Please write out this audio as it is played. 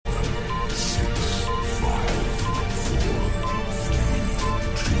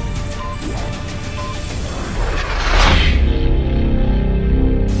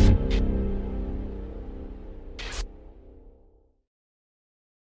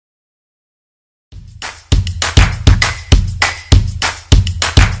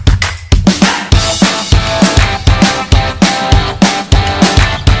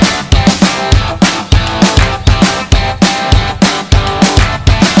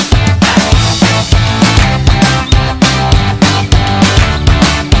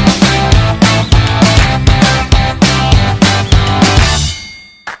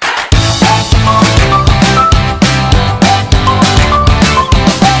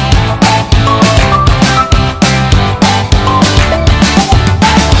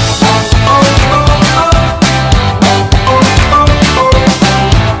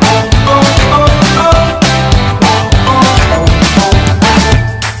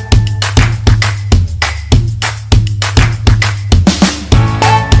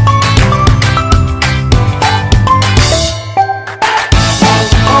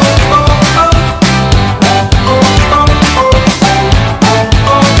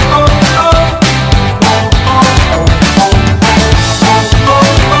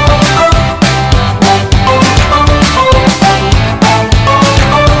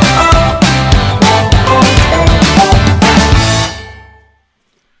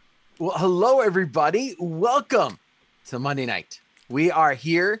Well, hello, everybody. Welcome to Monday night. We are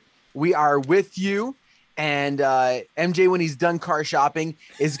here. We are with you. And MJ, when he's done car shopping,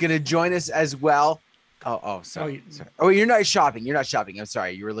 is going to join us as well. Sorry. Oh, you're not shopping. You're not shopping. I'm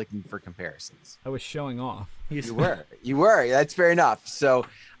sorry. You were looking for comparisons. I was showing off. You were. That's fair enough. So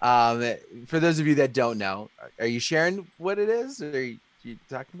for those of you that don't know, are you sharing what it is? Or are you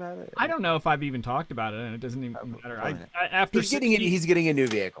talking about it? I don't know if I've even talked about it, and it doesn't even matter. He's getting a new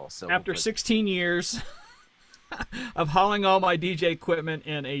vehicle. So after 16 years of hauling all my DJ equipment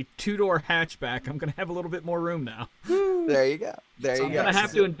in a two-door hatchback, I'm going to have a little bit more room now. There you go. I'm going to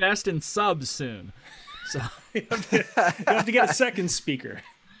have to invest in subs soon. So you have to get a second speaker.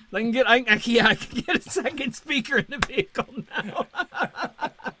 I can get a second speaker in the vehicle now.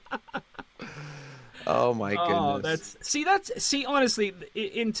 Oh my goodness. See, honestly,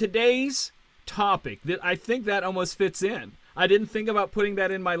 in today's topic, I think that almost fits in. I didn't think about putting that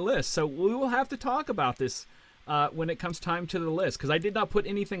in my list, so we will have to talk about this when it comes time to the list, because I did not put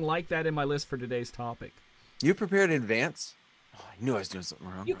anything like that in my list for today's topic. You prepared in advance? Oh, I knew I was doing something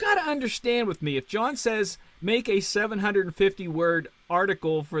wrong. You got to understand with me, if John says make a 750-word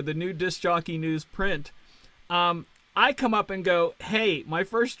article for the new Disc Jockey News print, I come up and go, hey, my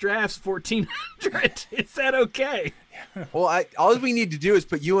first draft's 1,400. Is that okay? Well, all we need to do is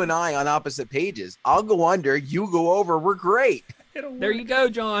put you and I on opposite pages. I'll go under, you go over. We're great. There you go,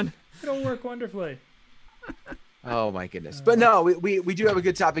 John. It'll work wonderfully. Oh my goodness. But no, we do have a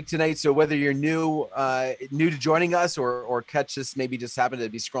good topic tonight. So whether you're new to joining us or catch us, maybe just happen to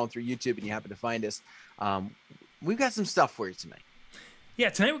be scrolling through YouTube and you happen to find us, we've got some stuff for you tonight. Yeah,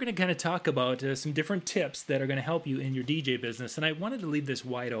 tonight we're going to kind of talk about some different tips that are going to help you in your DJ business. And I wanted to leave this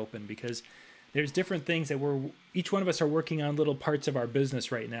wide open because there's different things that each one of us are working on little parts of our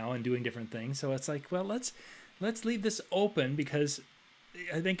business right now and doing different things. So it's like, well, let's leave this open because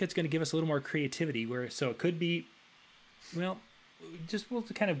I think it's going to give us a little more creativity. So it could be, well, we'll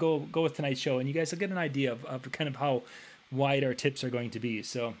kind of go with tonight's show, and you guys will get an idea of kind of how wide our tips are going to be.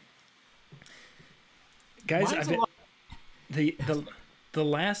 So, guys, the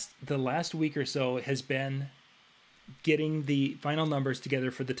last week or so has been getting the final numbers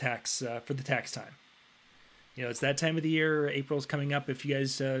together for the tax time. You know, it's that time of the year. April's coming up. If you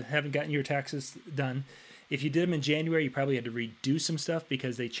guys haven't gotten your taxes done, if you did them in January, you probably had to redo some stuff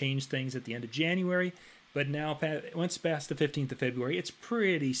because they changed things at the end of January. But now, once past the 15th of February, it's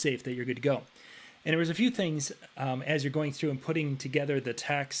pretty safe that you're good to go. And there was a few things as you're going through and putting together the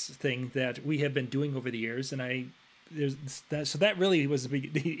tax thing that we have been doing over the years, and so that really was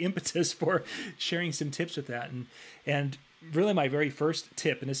the impetus for sharing some tips with that. And really my very first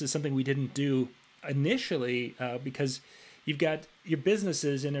tip, and this is something we didn't do initially because you've got your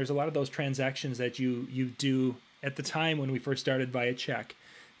businesses and there's a lot of those transactions that you do at the time when we first started via check,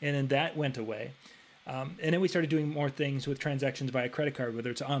 and then that went away. And then we started doing more things with transactions via credit card, whether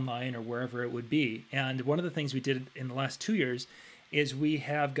it's online or wherever it would be. And one of the things we did in the last 2 years is we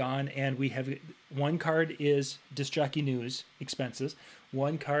have gone and we have one card is Disc Jockey News expenses,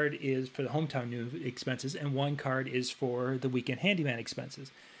 one card is for the Hometown News expenses, and one card is for the Weekend Handyman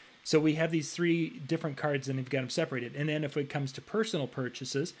expenses. So we have these three different cards and we've got them separated. And then if it comes to personal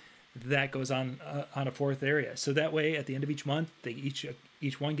purchases, that goes on a fourth area. So that way, at the end of each month,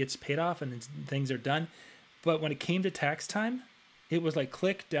 each one gets paid off and things are done. But when it came to tax time, it was like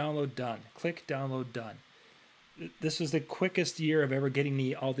click, download, done. Click, download, done. This was the quickest year of ever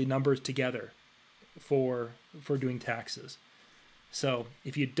getting all the numbers together for doing taxes. So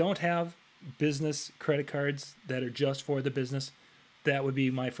if you don't have business credit cards that are just for the business, that would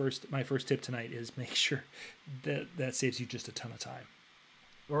be my first tip tonight is make sure that saves you just a ton of time.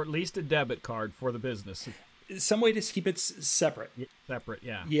 Or at least a debit card for the business. Some way to keep it separate. Separate,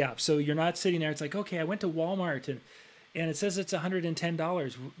 yeah. Yeah, so you're not sitting there. It's like, okay, I went to Walmart and it says it's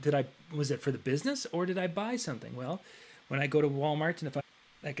 $110. Was it for the business or did I buy something? Well, when I go to Walmart and if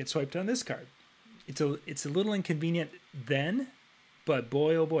I get swiped on this card, it's a little inconvenient then, but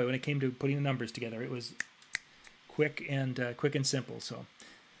boy oh boy, when it came to putting the numbers together, it was quick and simple. So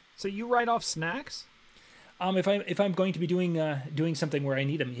you write off snacks? If I'm going to be doing something where I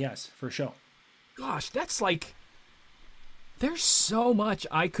need them, yes, for sure. Gosh, that's like, there's so much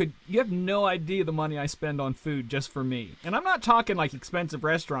you have no idea the money I spend on food just for me. And I'm not talking like expensive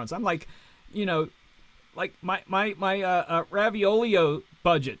restaurants. I'm like, like my Raviolio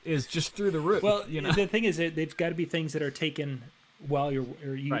budget is just through the roof. Well, the thing is that they've got to be things that are taken while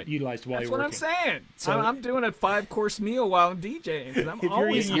utilized while That's you're working. That's what I'm saying. So I'm doing a 5-course meal while I'm DJing because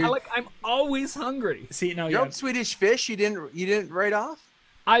I'm always hungry. See now, your old Swedish fish you didn't write off.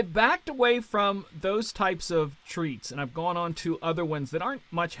 I backed away from those types of treats, and I've gone on to other ones that aren't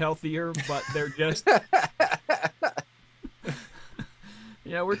much healthier, but they're just,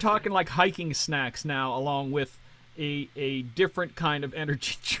 we're talking like hiking snacks now, along with a different kind of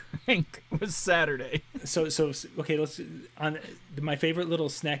energy drink. Was Saturday. So okay, let's on my favorite little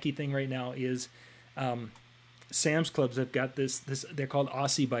snacky thing right now is Sam's Clubs have got this they're called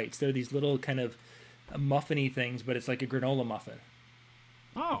Aussie Bites. They're these little kind of muffiny things, but it's like a granola muffin.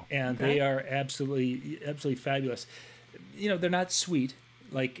 Oh, and okay. They are absolutely fabulous. They're not sweet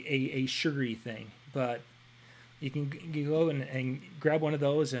like a sugary thing, but you go and grab one of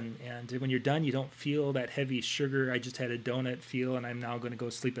those, and when you're done, you don't feel that heavy sugar. I just had a donut feel, and I'm now going to go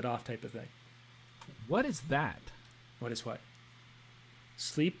sleep it off type of thing. What is that? What is what?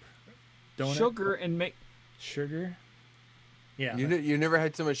 Sleep, donut, sugar, and make sugar. Yeah. You never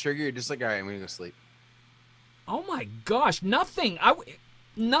had so much sugar. You're just like, all right, I'm gonna go sleep. Oh my gosh, nothing.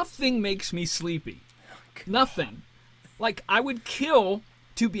 Nothing makes me sleepy. Nothing. Like, I would kill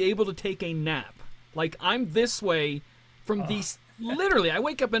to be able to take a nap. Like, I'm this way from these. Literally, I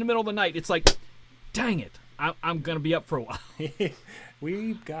wake up in the middle of the night. It's like, dang it, I'm going to be up for a while.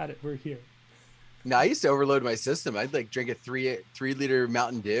 We've got it. We're here. No, I used to overload my system. I'd like drink a 3-liter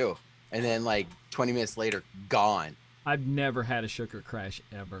Mountain Dew, and then like 20 minutes later, gone. I've never had a sugar crash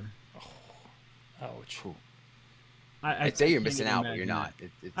ever. Ouch. Cool. I'd say you're missing out, but you're not.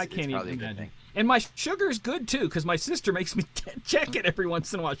 I can't it's probably even a good imagine. thing. And my sugar's good too, because my sister makes me check it every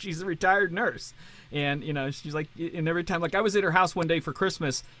once in a while. She's a retired nurse, and she's like, and every time, like I was at her house one day for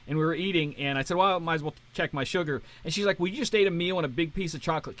Christmas, and we were eating, and I said, well, I might as well check my sugar, and she's like, well, you just ate a meal and a big piece of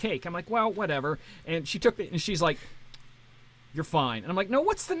chocolate cake. I'm like, well, whatever, and she took it, and she's like, you're fine, and I'm like, no,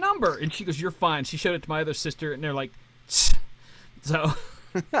 what's the number? And she goes, you're fine. She showed it to my other sister, and they're like, tsk. So.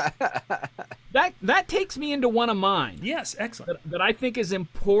 That takes me into one of mine. Yes, excellent. That I think is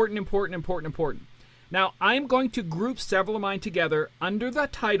important. Now, I'm going to group several of mine together under the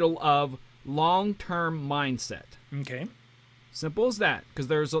title of long-term mindset. Okay. Simple as that, because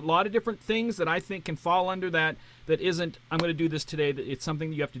there's a lot of different things that I think can fall under that isn't, I'm going to do this today, that it's something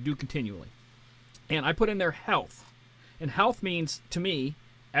that you have to do continually. And I put in there health. And health means, to me,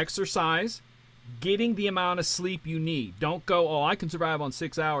 exercise, getting the amount of sleep you need. Don't go, oh, I can survive on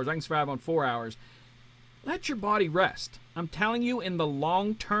 6 hours. I can survive on 4 hours. Let your body rest. I'm telling you, in the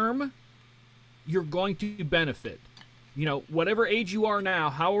long term, you're going to benefit. Whatever age you are now,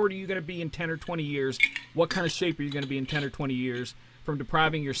 how old are you going to be in 10 or 20 years? What kind of shape are you going to be in 10 or 20 years from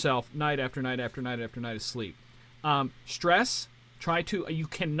depriving yourself night after night after night after night of sleep? Stress. You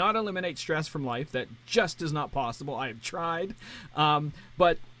cannot eliminate stress from life. That just is not possible. I have tried.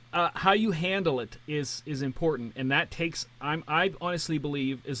 But how you handle it is important, and that takes. I honestly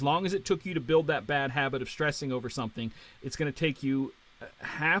believe, as long as it took you to build that bad habit of stressing over something, it's going to take you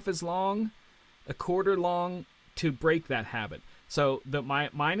half as long, a quarter long, to break that habit. So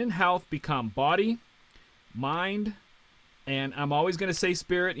mind and health become body, mind, and I'm always going to say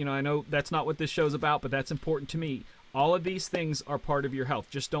spirit. I know that's not what this show's about, but that's important to me. All of these things are part of your health.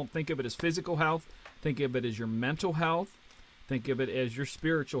 Just don't think of it as physical health. Think of it as your mental health. Think of it as your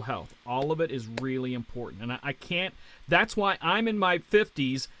spiritual health. All of it is really important. And I can't, that's why I'm in my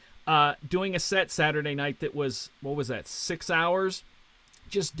 50s doing a set Saturday night that was, 6 hours?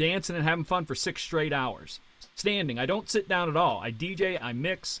 Just dancing and having fun for 6 straight hours. Standing. I don't sit down at all. I DJ, I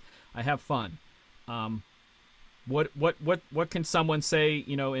mix, I have fun. What can someone say,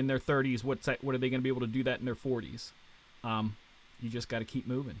 in their 30s? What are they going to be able to do that in their 40s? You just got to keep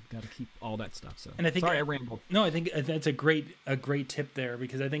moving. Got to keep all that stuff. So, and I think, sorry, I rambled. No, I think that's a great tip there,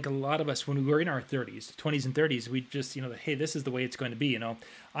 because I think a lot of us, when we were in our 30s, 20s and 30s, we just, hey, this is the way it's going to be.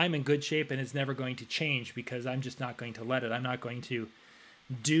 I'm in good shape and it's never going to change, because I'm just not going to let it. I'm not going to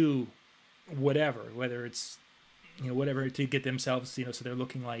do whatever, whether it's, whatever, to get themselves, so they're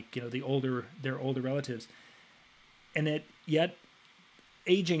looking like, their older relatives. And yet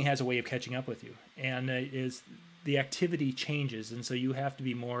aging has a way of catching up with you, and the activity changes, and so you have to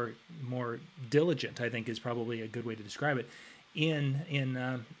be more diligent, I think is probably a good way to describe it,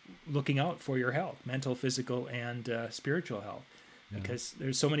 in looking out for your health, mental, physical, and spiritual health, because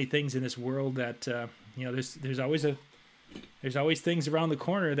there's so many things in this world that there's always things around the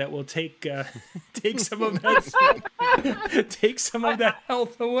corner that will take some of that take some of that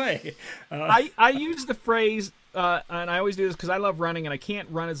health away. I use the phrase. And I always do this because I love running, and I can't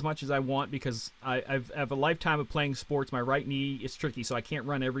run as much as I want because I have a lifetime of playing sports. My right knee is tricky, so I can't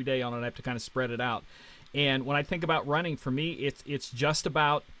run every day on it. I have to kind of spread it out. And when I think about running, for me, it's just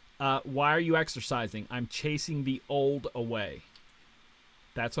about why are you exercising? I'm chasing the old away.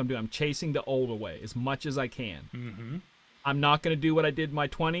 That's what I'm doing. I'm chasing the old away as much as I can. Mm-hmm. I'm not going to do what I did in my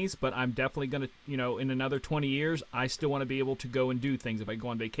 20s, but I'm definitely going to, in another 20 years, I still want to be able to go and do things. If I go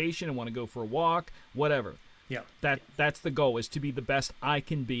on vacation and want to go for a walk, whatever. Yeah. That's the goal, is to be the best I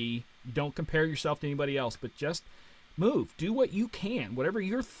can be. Don't compare yourself to anybody else, but just move. Do what you can, whatever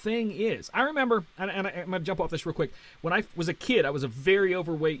your thing is. I remember, and I'm going to jump off this real quick. When I was a kid, I was a very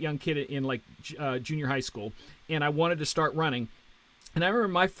overweight young kid in like junior high school, and I wanted to start running. And I remember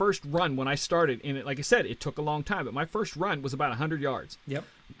my first run when I started, and like I said, it took a long time, but my first run was about 100 yards. Yep.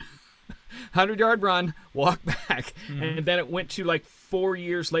 100-yard run, walk back. And then it went to like 4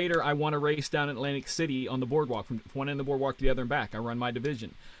 years later, I won a race down in Atlantic City on the boardwalk, from one end of the boardwalk to the other and back. I run my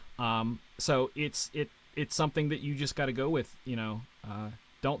division. So it's something that you just got to go with,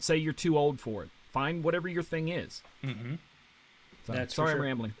 don't say you're too old for it. Find whatever your thing is. Mm-hmm. So, That's sorry, for sure. I'm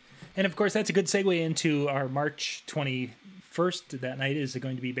rambling. And of course, that's a good segue into our March 21st. That night is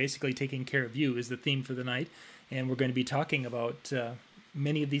going to be basically taking care of you is the theme for the night. And we're going to be talking about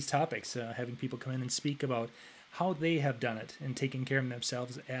many of these topics, having people come in and speak about how they have done it and taking care of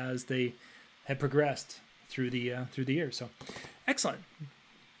themselves as they have progressed through the year. So excellent.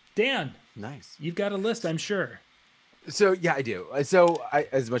 Dan, Nice. you've got a list, I'm sure. So yeah, I do. So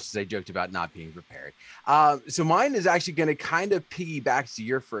as much as I joked about not being prepared, so mine is actually going to kind of piggyback to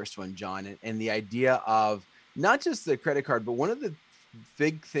your first one, John, and the idea of not just the credit card, but one of the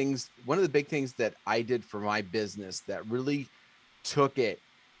big things that I did for my business that really took it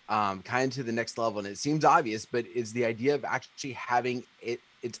kind of to the next level. And it seems obvious, but it's the idea of actually having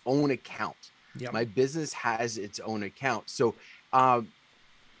its own account. Yep. My business has its own account. So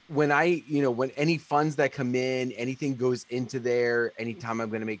when any funds that come in, anything goes into there, anytime I'm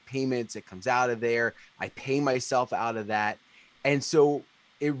going to make payments, it comes out of there. I pay myself out of that. And so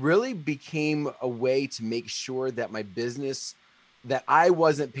it really became a way to make sure that my business, that I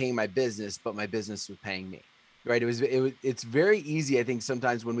wasn't paying my business, but my business was paying me. Right. It's very easy. I think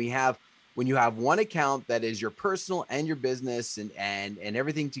sometimes when you have one account that is your personal and your business and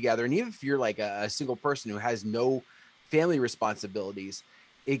everything together. And even if you're like a single person who has no family responsibilities,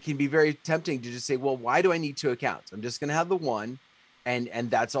 it can be very tempting to just say, well, why do I need two accounts? I'm just going to have the one and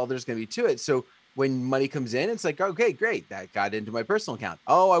that's all there's going to be to it. So when money comes in, it's like, okay, great. That got into my personal account.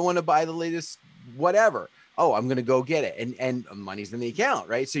 Oh, I want to buy the latest whatever. Oh, I'm going to go get it. And money's in the account.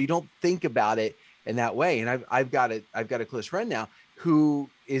 Right. So you don't think about it in that way. And I've got a close friend now who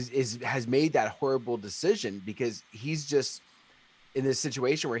has made that horrible decision because he's just in this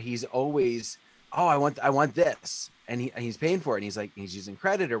situation where he's always, oh, I want this. And he's paying for it. And he's like, he's using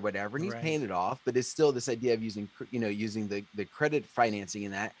credit or whatever, and he's Right. paying it off, but it's still this idea of using the credit financing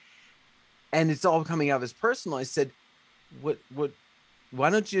in that. And it's all coming out of his personal. I said, why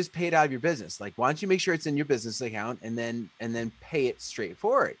don't you just pay it out of your business? Like, why don't you make sure it's in your business account and then pay it straight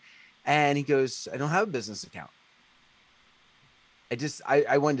forward? And he goes, I don't have a business account.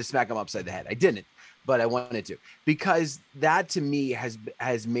 I wanted to smack him upside the head. I didn't, but I wanted to, because that to me has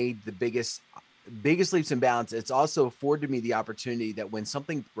made the biggest leaps and bounds. It's also afforded me the opportunity that when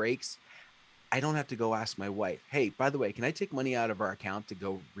something breaks, I don't have to go ask my wife, hey, by the way, can I take money out of our account to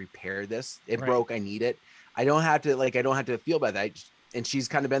go repair this? It Right. broke. I need it. I don't have to feel bad. And she's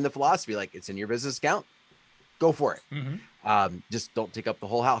kind of been the philosophy, like, it's in your business account, go for it. Mm-hmm. Just don't take up the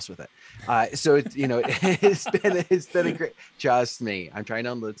whole house with it. So it's, it's been a great, trust me, I'm trying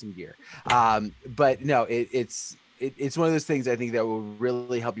to unload some gear. But no, it's one of those things I think that will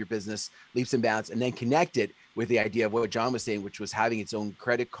really help your business leaps and bounds, and then connect it with the idea of what John was saying, which was having its own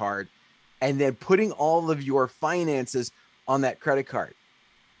credit card and then putting all of your finances on that credit card.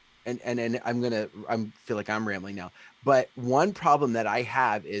 And I feel like I'm rambling now, but one problem that I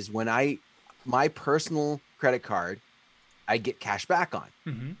have is when my personal credit card, I get cash back on.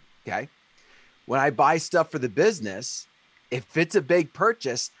 Mm-hmm. Okay. When I buy stuff for the business, if it's a big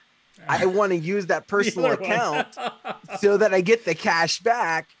purchase, I want to use that personal account so that I get the cash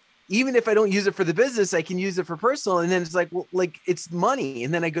back. Even if I don't use it for the business, I can use it for personal. And then it's like, well, like, it's money.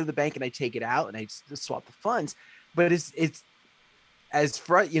 And then I go to the bank and I take it out and I just swap the funds. But it's as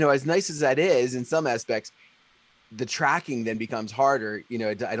nice as that is in some aspects, the tracking then becomes harder.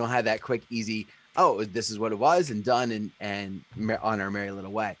 I don't have that quick, easy, oh, this is what it was and done and on our merry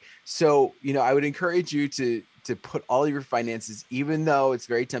little way. So, I would encourage you to put all of your finances, even though it's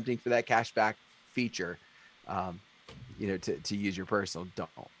very tempting for that cashback feature, to use your personal, don't,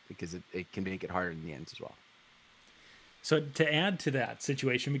 because it can make it harder in the end as well. So to add to that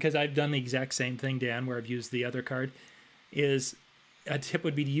situation, because I've done the exact same thing, Dan, where I've used the other card, is a tip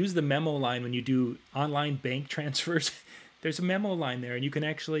would be to use the memo line when you do online bank transfers. There's a memo line there, and you can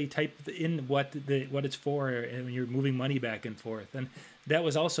actually type in what it's for when you're moving money back and forth. And that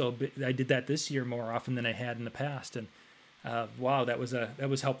was also, I did that this year more often than I had in the past. And Wow, that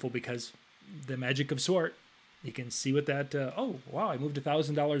was helpful because the magic of sort. You can see what that. Oh wow, I moved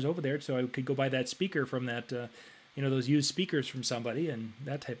 $1,000 over there, so I could go buy that speaker from that. Those used speakers from somebody and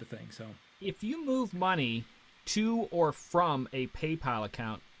that type of thing. So If you move money to or from a PayPal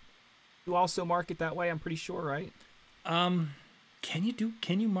account, you also mark it that way. I'm pretty sure, right? can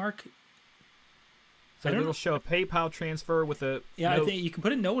you mark? So it'll show a PayPal transfer with a Yeah, note. I think you can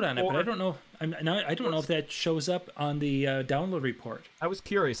put a note on it, but I don't know. I don't know if that shows up on the download report. I was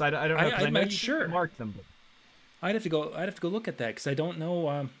curious. I don't know. 'Cause I I'm know not you sure. can mark them. But I'd have to go look at that because I don't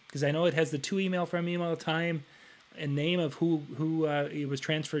know because I know it has the to email from email time and name of who it was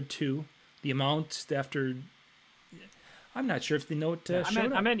transferred to, the amount after. I'm not sure if the note showed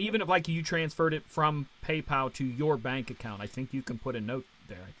up. I meant even if like you transferred it from PayPal to your bank account, I think you can put a note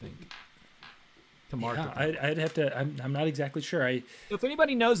there. I think to mark Yeah, it. I'd have to. I'm not exactly sure. If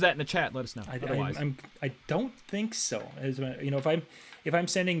anybody knows that in the chat, let us know. I Otherwise, I don't think so. As if I'm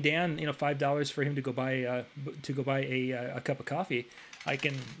sending Dan $5 for him to go buy a cup of coffee, I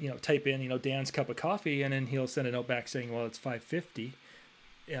can type in Dan's cup of coffee and then he'll send a note back saying, well, it's $5.50.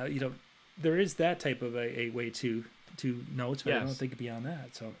 There is that type of a way to notes, but I don't Yes. think beyond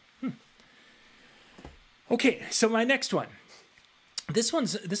that. So okay, so my next one. This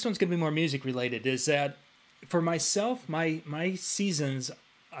one's gonna be more music related. Is that for myself? My seasons,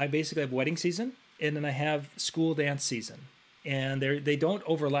 I basically have wedding season, and then I have school dance season, and they don't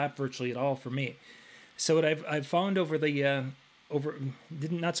overlap virtually at all for me. So what I've found over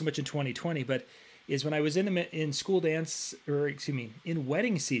not so much in 2020, but is when I was in school dance, or excuse me, in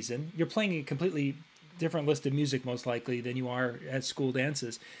wedding season, you're playing a completely different list of music most likely than you are at school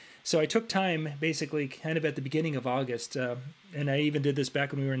dances. So I took time, basically, kind of at the beginning of August, and I even did this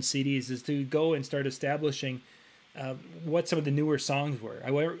back when we were in CDs, is to go and start establishing what some of the newer songs were.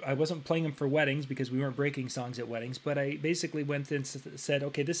 I wasn't playing them for weddings because we weren't breaking songs at weddings, but I basically went and said,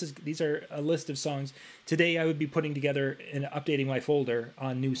 okay, these are a list of songs. Today I would be putting together and updating my folder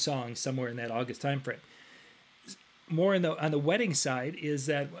on new songs somewhere in that August timeframe. More on the wedding side is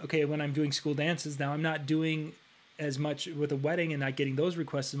that, okay, when I'm doing school dances now, I'm not doing as much with a wedding and not getting those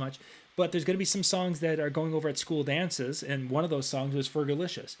requests as much, but there's going to be some songs that are going over at school dances, and one of those songs was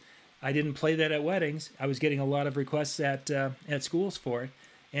Fergalicious. I didn't play that at weddings. I was getting a lot of requests at schools for it,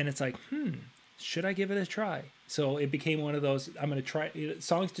 and it's like, should I give it a try? So it became one of those I'm going to try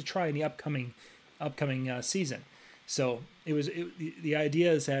songs to try in the upcoming season. So the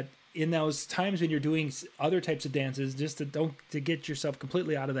idea is that in those times when you're doing other types of dances, just to get yourself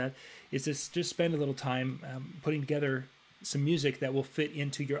completely out of that, is just spend a little time putting together some music that will fit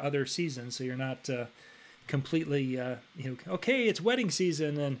into your other seasons, so you're not completely okay, it's wedding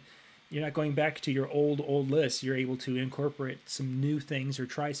season and you're not going back to your old list. You're able to incorporate some new things or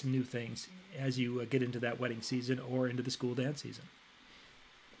try some new things as you get into that wedding season or into the school dance season.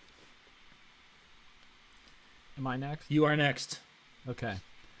 am I next? You are next. Okay.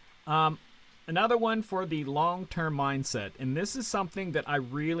 Another one for the long-term mindset, and this is something that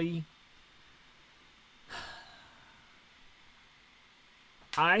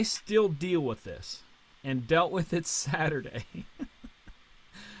I still deal with this and dealt with it Saturday.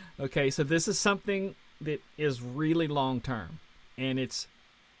 Okay, so this is something that is really long-term, and it's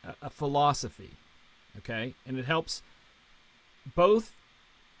a philosophy, okay? And it helps both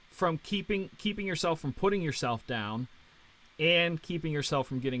from keeping yourself from putting yourself down and keeping yourself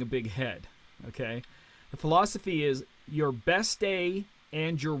from getting a big head, okay? The philosophy is your best day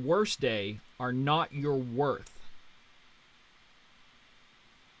and your worst day are not your worth.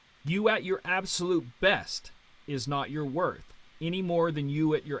 You at your absolute best is not your worth, any more than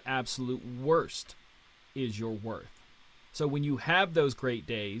you at your absolute worst is your worth. So when you have those great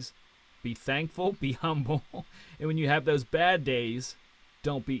days, be thankful, be humble, and when you have those bad days,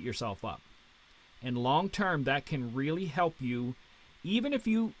 don't beat yourself up. And long term, that can really help you. Even if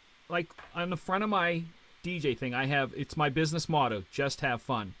you, like on the front of my DJ thing, it's my business motto, just have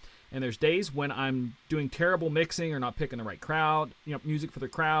fun. And there's days when I'm doing terrible mixing or not picking the right crowd, music for the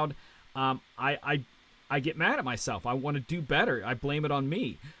crowd. I get mad at myself. I want to do better. I blame it on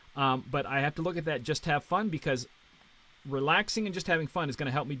me. But I have to look at that, just have fun, because relaxing and just having fun is going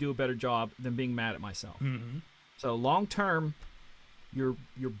to help me do a better job than being mad at myself. Mm-hmm. So long term, your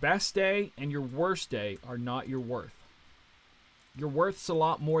best day and your worst day are not your worth. Your worth's a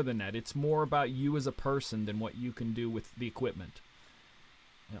lot more than that. It's more about you as a person than what you can do with the equipment.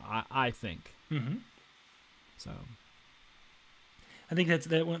 I think. Mm-hmm. So I think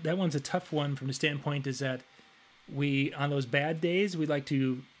that one's a tough one from the standpoint is that we, on those bad days, we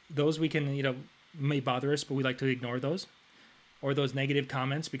can may bother us, but we like to ignore those. or those negative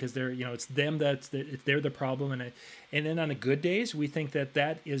comments because they're, you know, it's them they're the problem. And then on the good days, we think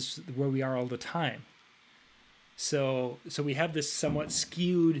that is where we are all the time. So we have this somewhat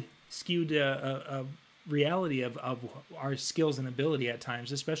skewed reality of our skills and ability at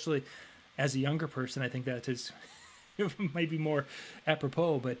times, especially as a younger person. I think that is might be more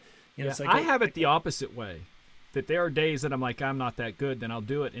apropos, but you know, it's like I have it the opposite way. That there are days that I'm like, I'm not that good, then I'll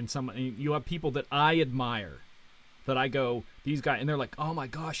do it. And you have people that I admire, that I go, these guys, and they're like, oh my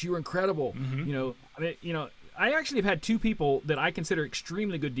gosh, you're incredible. You know, I actually have had two people that I consider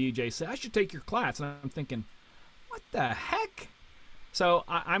extremely good DJs say, I should take your class. And I'm thinking, what the heck? So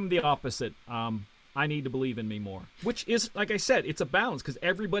I'm the opposite. I need to believe in me more, which is, like I said, it's a balance because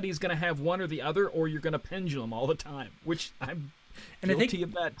everybody's going to have one or the other, or you're going to pendulum all the time, which I'm guilty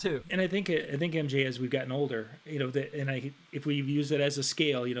of that too. And I think MJ, as we've gotten older, you know, if we use it as a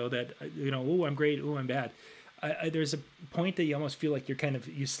scale, you know, that, you know, oh, I'm great, oh, I'm bad. There's a point that you almost feel like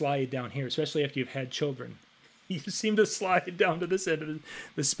you slide down here, especially after you've had children. You seem to slide down to this end of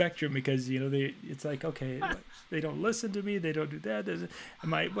the spectrum because, you know, it's like, okay, they don't listen to me, they don't do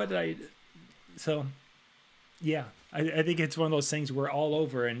that. So, yeah, I think it's one of those things we're all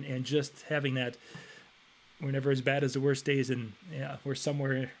over, and just having that, we're never as bad as the worst days, and yeah, we're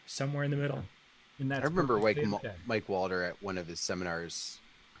somewhere in the middle. And I remember Mike Walter at one of his seminars.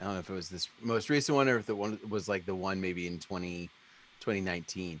 I don't know if it was this most recent one or if the one was like the one maybe in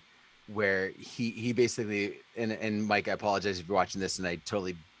 2019, where he basically, and Mike, I apologize if you're watching this and I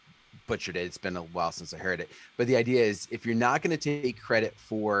totally butchered it. It's been a while since I heard it. But the idea is, if you're not going to take credit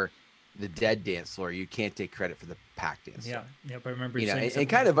for the dead dance floor, you can't take credit for the packed dance floor. Yeah, I remember you know, saying and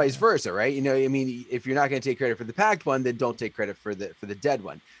kind of vice versa, right? You know, I mean, if you're not going to take credit for the packed one, then don't take credit for the dead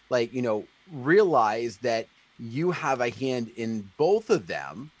one. Like, you know, realize that you have a hand in both of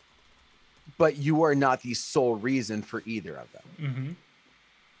them, but you are not the sole reason for either of them.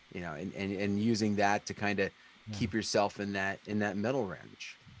 You know, and using that to kind of keep yourself in that middle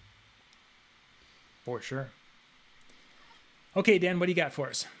range. For sure. Okay, Dan, what do you got for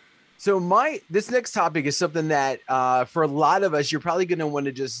us? So this next topic is something that for a lot of us, you're probably going to want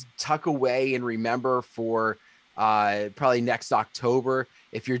to just tuck away and remember for probably next October.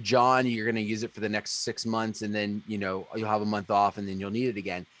 If you're John, you're going to use it for the next 6 months, and then, you know, you'll have a month off and then you'll need it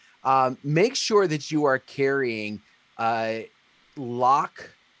again. Make sure that you are carrying lock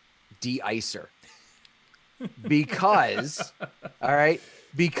de-icer because, all right,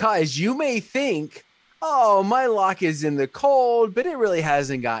 because you may think, oh, my lock is in the cold, but it really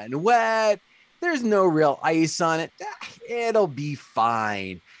hasn't gotten wet. There's no real ice on it. It'll be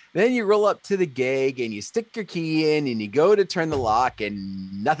fine. Then you roll up to the gig and you stick your key in and you go to turn the lock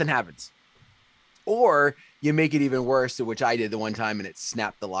and nothing happens. Or you make it even worse, which I did the one time, and it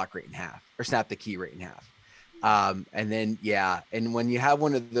snapped the lock right in half, or snapped the key right in half. And then, and when you have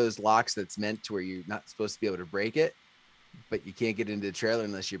one of those locks that's meant to where you're not supposed to be able to break it, but you can't get into the trailer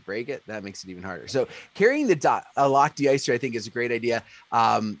unless you break it, that makes it even harder. So carrying a lock de-icer, I think, is a great idea.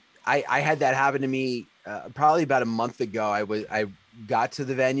 I had that happen to me probably about a month ago. I got to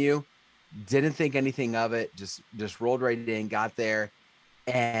the venue, didn't think anything of it, just rolled right in, got there,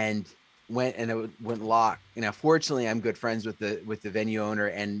 and it went lock. You know, fortunately, I'm good friends with the venue owner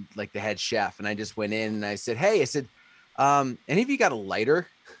and like the head chef, and I just went in and I said, hey, any of you got a lighter?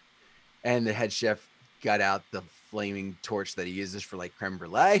 And the head chef got out the flaming torch that he uses for like creme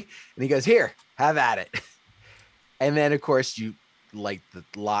brulee, and he goes, here, have at it. And then of course you light the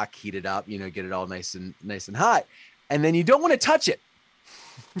lock, heat it up, you know, get it all nice and hot, and then you don't want to touch it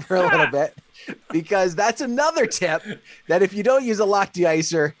for a little bit, because that's another tip, that if you don't use a lock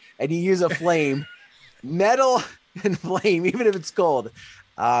de-icer and you use a flame, metal and flame, even if it's cold.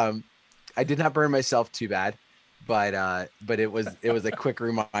 I did not burn myself too bad, but it was a quick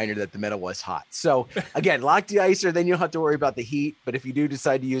reminder that the metal was hot. So again, lock de-icer, then you don't have to worry about the heat. But if you do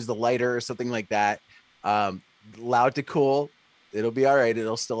decide to use the lighter or something like that, allow it to cool. It'll be all right.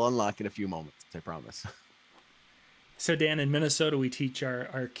 It'll still unlock in a few moments, I promise. So Dan, in Minnesota, we teach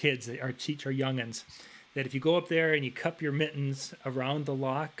our kids, teach our youngins, that if you go up there and you cup your mittens around the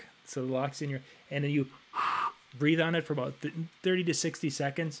lock, so the lock's in and then you breathe on it for about 30 to 60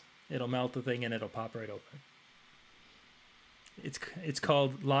 seconds, it'll melt the thing and it'll pop right open. It's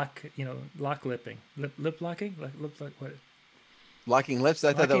called lock lipping. Lip locking? What? Locking lips?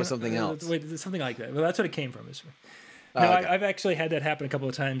 I thought that was something else. Wait, something like that. Well, that's what it came from. Okay. I've actually had that happen a couple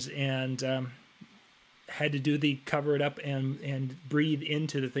of times, and had to do the cover it up and breathe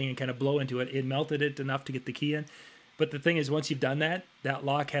into the thing and kind of blow into it. It melted it enough to get the key in. But the thing is, once you've done that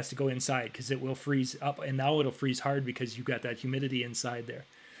lock has to go inside because it will freeze up, and now it'll freeze hard because you've got that humidity inside there.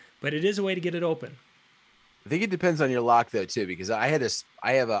 But it is a way to get it open. I think it depends on your lock though too, because I have a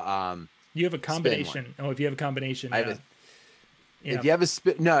You have a spin one. combination. Oh, if you have a combination, I have yeah. a, Yeah. if you have a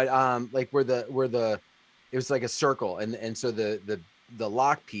spin, no, like where the it was like a circle, and so the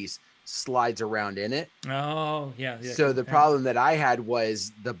lock piece slides around in it. Oh, yeah. So the problem that I had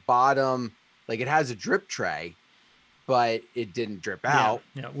was the bottom, like it has a drip tray, but it didn't drip out.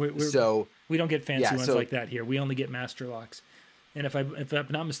 Yeah, So we don't get fancy yeah, ones so- like that here. We only get master locks. And if I'm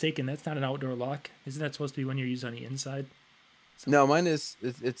not mistaken, that's not an outdoor lock. Isn't that supposed to be when you're used on the inside? no, mine is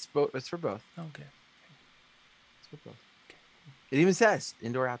it's both. It's for both. Okay. It's for both. It even says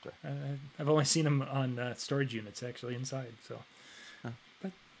indoor outdoor. I've only seen them on storage units actually inside. So,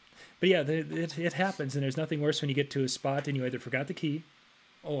 but yeah, it happens, and there's nothing worse when you get to a spot and you either forgot the key,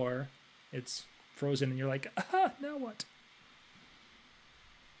 or it's frozen, and you're like, now what?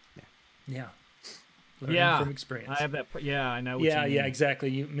 Yeah. Learning Yeah, from experience. I have that. Yeah, I know. What Yeah, you yeah, mean. exactly.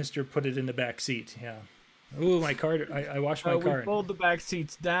 You, Mister, put it in the back seat. Yeah. Ooh, my card. I washed my Oh, we card. fold the back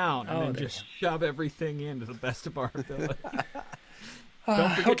seats down and Oh, then there just shove everything in to the best of our ability.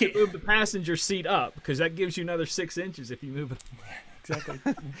 Don't forget Okay. to move the passenger seat up, because that gives you another 6 inches if you move it. Exactly.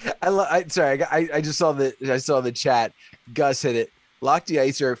 I just saw the chat. Gus hit it. Lock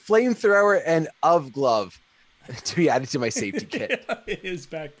deicer, flamethrower, and of glove to be added to my safety kit. His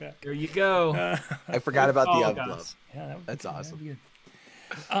backpack. There you go. I forgot about the Oh, of Gus. glove. Yeah, that would be That's good, that'd awesome. be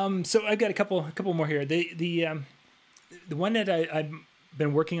good. So I've got a couple more here. The one that I've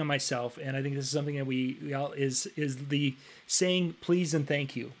been working on myself, and I think this is something that we all is the saying please and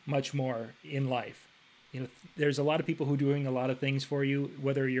thank you much more in life. You know, there's a lot of people who are doing a lot of things for you,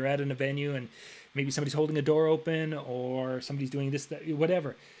 whether you're at a venue and maybe somebody's holding a door open, or somebody's doing this, that,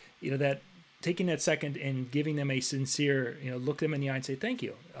 whatever. You know, that taking that second and giving them a sincere, look them in the eye and say thank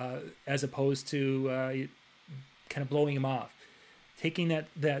you, as opposed to kind of blowing them off. Taking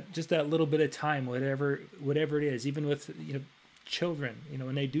that just that little bit of time, whatever it is, even with children,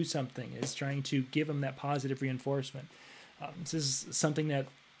 when they do something, is trying to give them that positive reinforcement. This is something that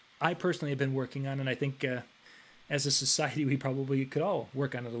I personally have been working on, and I think as a society we probably could all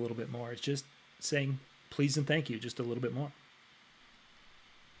work on it a little bit more. It's just saying please and thank you just a little bit more.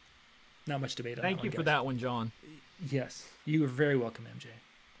 Not much debate on that. Thank you for guys. that one, John. Yes, you are very welcome, MJ.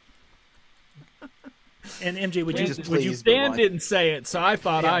 And MJ, would Just you please move Dan on. didn't say it, so I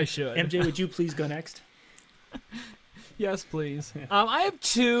thought I should. MJ, would you please go next? Yes, please. I have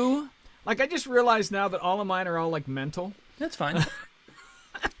two. Like, I just realized now that all of mine are all like mental. That's fine.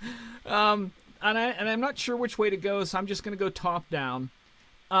 And I'm not sure which way to go, so I'm just going to go top down.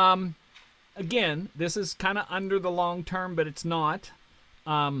 Again, this is kind of under the long term, but it's not.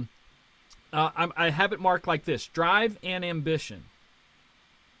 I have it marked like this: drive and ambition,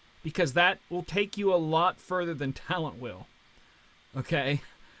 because that will take you a lot further than talent will. Okay?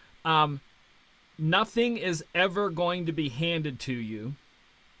 Nothing is ever going to be handed to you.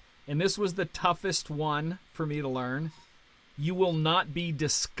 And this was the toughest one for me to learn. You will not be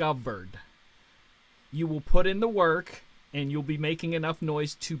discovered. You will put in the work, and you'll be making enough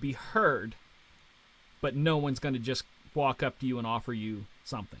noise to be heard, but no one's going to just walk up to you and offer you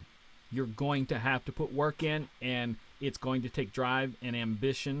something. You're going to have to put work in, and it's going to take drive and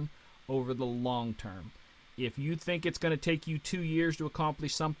ambition over the long term. If you think it's going to take you 2 years to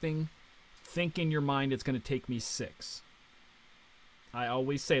accomplish something, think in your mind it's going to take me 6. I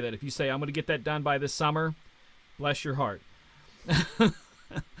always say that. If you say, I'm going to get that done by this summer, bless your heart.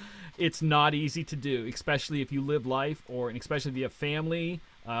 It's not easy to do, especially if you live life, and especially if you have family,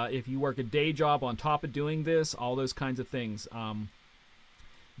 if you work a day job on top of doing this, all those kinds of things.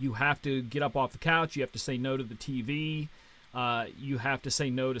 You have to get up off the couch. You have to say no to the TV. You have to say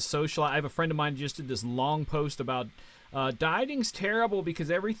no to social. I have a friend of mine just did this long post about dieting's terrible because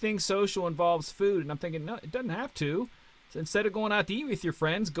everything social involves food. And I'm thinking, no, it doesn't have to. So instead of going out to eat with your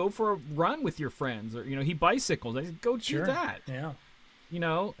friends, go for a run with your friends. Or, he bicycles. I said, go do that. Yeah.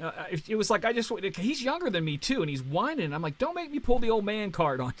 It was like he's younger than me too, and he's whining. I'm like, don't make me pull the old man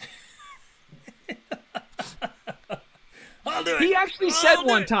card on. I'll do it. He actually said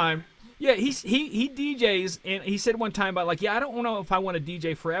one time, yeah, he DJs, and he said one time about like, yeah, I don't know if I want to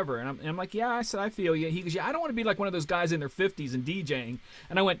DJ forever, and I'm like, yeah, I said I feel you. He goes, yeah, I don't want to be like one of those guys in their 50s and DJing,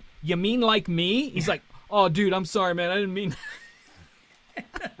 and I went, you mean like me? He's like, oh, dude, I'm sorry, man, I didn't mean.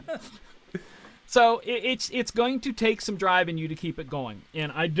 So it's going to take some drive in you to keep it going,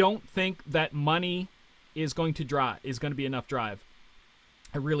 and I don't think that money is going to be enough drive.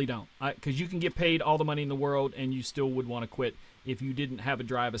 I really don't, because you can get paid all the money in the world, and you still would want to quit if you didn't have a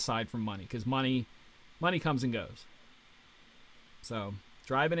drive aside from money, because money comes and goes. So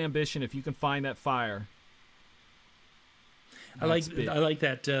drive and ambition, if you can find that fire. I like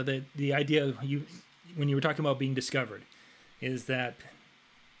that the idea of when you were talking about being discovered, is that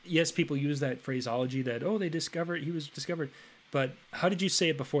yes, people use that phraseology that he was discovered, but how did you say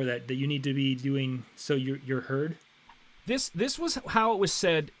it before that you need to be doing so you're heard? This was how it was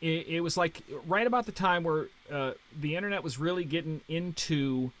said. It was like right about the time where the internet was really getting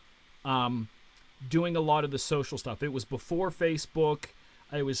into doing a lot of the social stuff. It was before Facebook.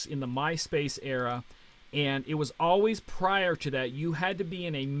 It was in the MySpace era, and it was always prior to that. You had to be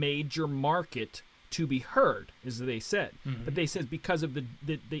in a major market to be heard, as they said. Mm-hmm. But they said because of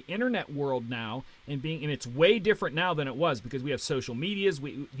the internet world now, and it's way different now than it was because we have social medias.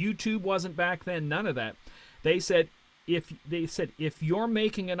 YouTube wasn't back then. None of that. They said if you're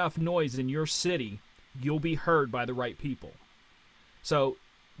making enough noise in your city, you'll be heard by the right people. So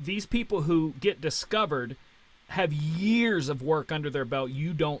these people who get discovered have years of work under their belt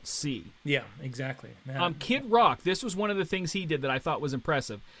you don't see. Yeah, exactly. Kid Rock, this was one of the things he did that I thought was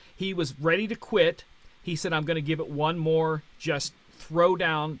impressive. He was ready to quit. He said, I'm going to give it one more just throw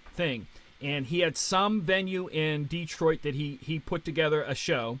down thing. And he had some venue in Detroit that he put together a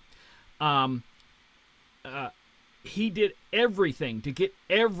show. He did everything to get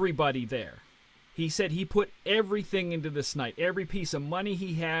everybody there. He said he put everything into this night, every piece of money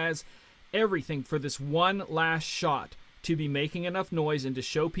he has, everything for this one last shot to be making enough noise and to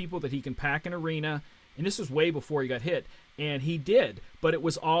show people that he can pack an arena. And this was way before he got hit. And he did. But it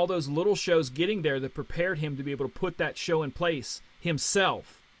was all those little shows getting there that prepared him to be able to put that show in place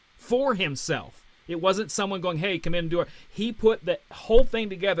himself, for himself. It wasn't someone going, hey, come in and do it. He put the whole thing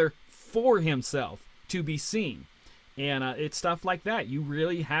together for himself to be seen. And it's stuff like that. You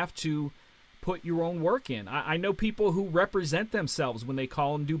really have to put your own work in. I know people who represent themselves when they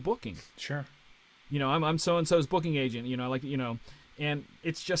call and do booking. Sure. I'm so-and-so's booking agent, and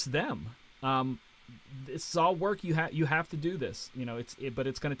it's just them. It's all work. You have to do this, but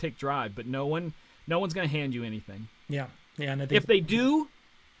it's going to take drive, but no one's going to hand you anything. Yeah. Yeah. And if they do,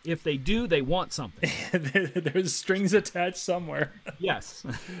 they want something. There's strings attached somewhere. Yes.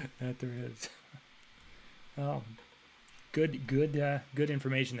 That there is. Oh, good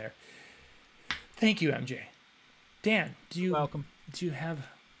information there. Thank you, MJ. Dan, welcome. Do you have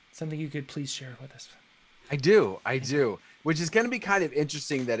something you could please share with us? I do, which is going to be kind of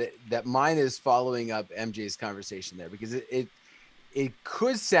interesting that mine is following up MJ's conversation there, because it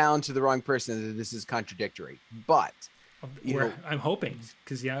could sound to the wrong person that this is contradictory, but I'm hoping,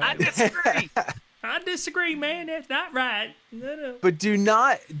 because I disagree. I disagree, man. That's not right. No. But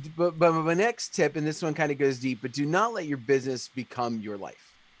but my next tip, and this one kind of goes deep, but do not let your business become your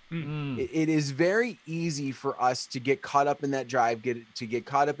life. Mm-hmm. It is very easy for us to get caught up in that drive, get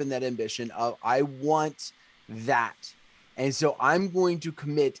caught up in that ambition of, I want that. And so I'm going to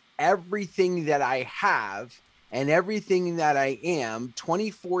commit everything that I have and everything that I am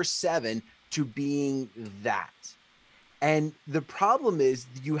 24/7 to being that. And the problem is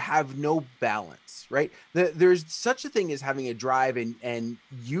you have no balance, right? There's such a thing as having a drive and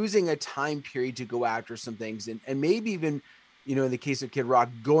using a time period to go after some things, and maybe even, in the case of Kid Rock,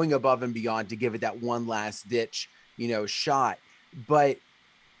 going above and beyond to give it that one last ditch, shot. But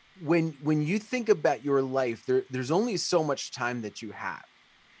when you think about your life, there's only so much time that you have.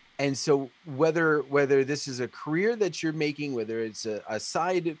 And so whether this is a career that you're making, whether it's a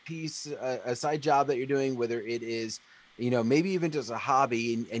side piece, a side job that you're doing, whether it is, maybe even just a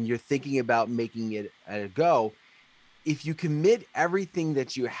hobby, and you're thinking about making it a go, if you commit everything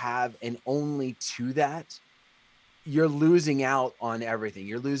that you have and only to that, you're losing out on everything.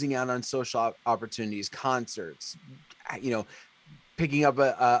 You're losing out on social opportunities, concerts, picking up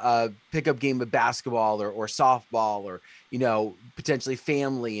a pickup game of basketball or softball, or, potentially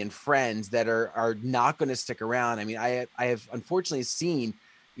family and friends that are not going to stick around. I mean, I have unfortunately seen,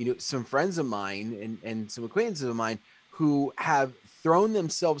 some friends of mine and some acquaintances of mine who have thrown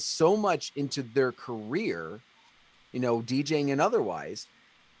themselves so much into their career, DJing and otherwise,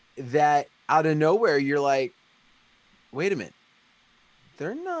 that out of nowhere, you're like, wait a minute,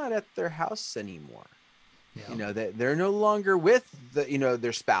 they're not at their house anymore. Yeah. That they're no longer with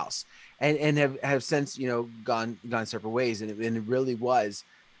their spouse, and have since, gone separate ways. And it really was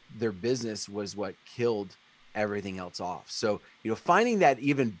their business was what killed everything else off. So, finding that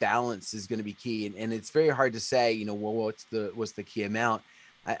even balance is going to be key. And it's very hard to say, well, what's the key amount?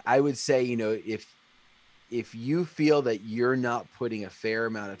 I would say, if you feel that you're not putting a fair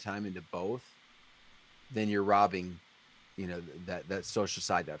amount of time into both, then you're robbing, that social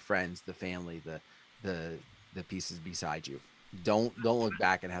side, that friends, the family, the pieces beside you. Don't look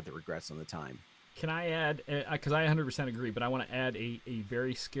back and have the regrets on the time. Can I add, because I 100% agree, but I want to add a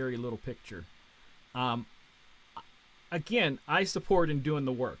very scary little picture. Again, I support in doing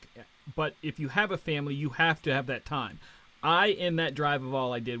the work, but if you have a family, you have to have that time. In that drive of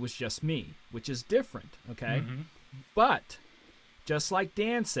all I did was just me, which is different, okay? Mm-hmm. But just like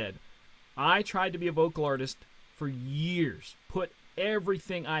Dan said, I tried to be a vocal artist for years, put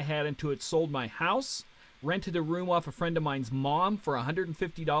everything I had into it, sold my house, rented a room off a friend of mine's mom for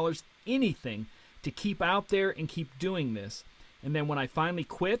 $150, anything to keep out there and keep doing this. And then when I finally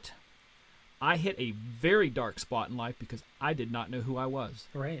quit, I hit a very dark spot in life because I did not know who I was.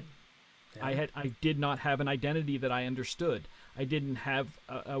 Right. Yeah. I did not have an identity that I understood. I didn't have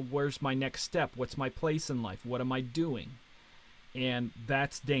where's my next step? What's my place in life? What am I doing? And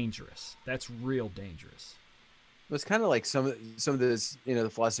that's dangerous. That's real dangerous. It's kind of like some of this, the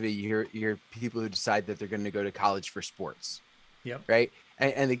philosophy you hear people who decide that they're going to go to college for sports. Yep. Right.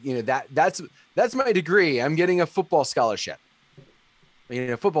 And that's my degree. I'm getting a football scholarship,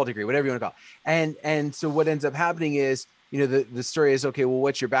 football degree, whatever you want to call it. And so what ends up happening is, the story is, okay, well,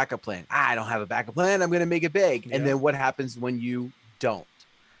 what's your backup plan? I don't have a backup plan. I'm going to make it big. Yeah. And then what happens when you don't?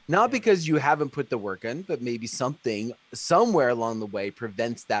 Not because you haven't put the work in, but maybe something somewhere along the way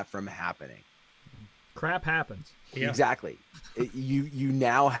prevents that from happening. Crap happens. Yeah. Exactly. You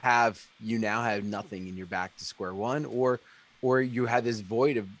now have nothing and you're back to square one, or you had this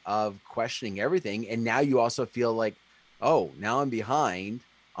void of questioning everything. And now you also feel like, oh, now I'm behind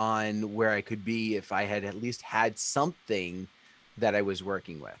on where I could be if I had at least had something that I was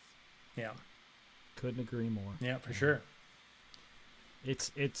working with. Yeah. Couldn't agree more. Yeah, for sure.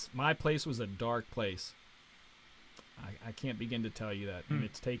 It's my place was a dark place. I can't begin to tell you that. And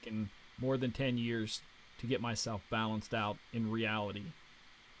it's taken more than 10 years to get myself balanced out in reality.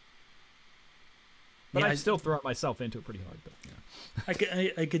 But I still throw myself into it pretty hard. But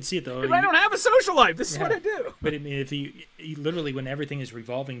yeah. I could see it though. I don't have a social life. This is what I do. But I mean, if you literally, when everything is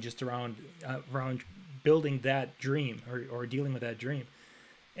revolving just around building that dream or dealing with that dream,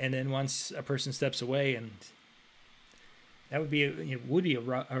 and then once a person steps away, and that would be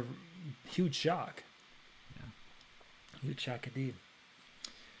a huge shock. Yeah. Huge shock indeed.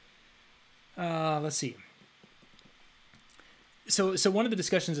 Let's see. So one of the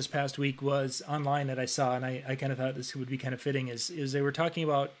discussions this past week was online that I saw, and I kind of thought this would be kind of fitting, is they were talking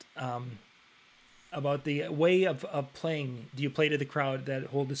about the way of playing. Do you play to the crowd? That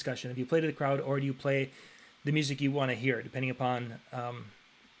whole discussion. Do you play to the crowd, or do you play the music you want to hear, depending upon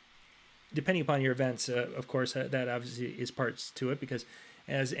your events? Of course, that obviously is parts to it, because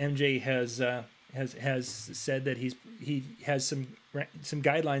as MJ has said that he has some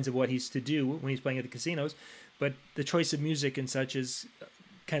guidelines of what he's to do when he's playing at the casinos. But the choice of music and such is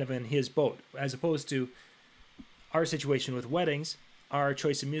kind of in his boat, as opposed to our situation with weddings. Our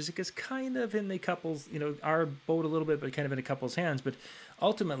choice of music is kind of in the couple's, our boat a little bit, but kind of in a couple's hands. But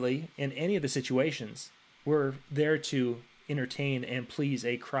ultimately, in any of the situations, we're there to entertain and please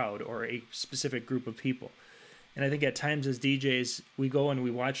a crowd or a specific group of people. And I think at times as DJs, we go and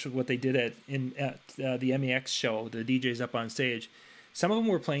we watch what they did at the MEX show, the DJs up on stage. Some of them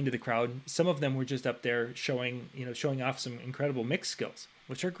were playing to the crowd. Some of them were just up there showing off some incredible mix skills,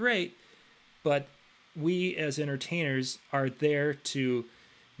 which are great. But we as entertainers are there to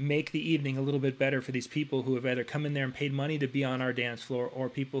make the evening a little bit better for these people who have either come in there and paid money to be on our dance floor, or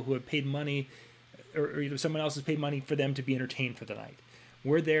people who have paid money, or someone else has paid money for them to be entertained for the night.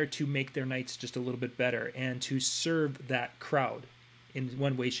 We're there to make their nights just a little bit better and to serve that crowd in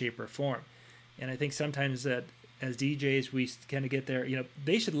one way, shape, or form. And I think sometimes that as DJs, we kind of get there,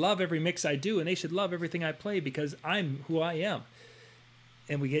 they should love every mix I do and they should love everything I play because I'm who I am.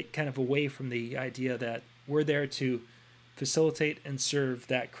 And we get kind of away from the idea that we're there to facilitate and serve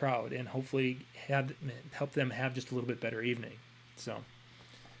that crowd and hopefully help them have just a little bit better evening. So,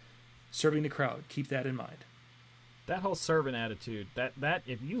 serving the crowd, keep that in mind. That whole servant attitude, that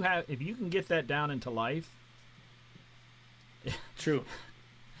if you can get that down into life, true.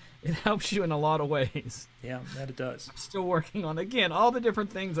 It helps you in a lot of ways. Yeah, that it does. I'm still working on, again, all the different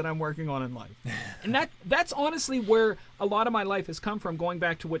things that I'm working on in life. And that's honestly where a lot of my life has come from, going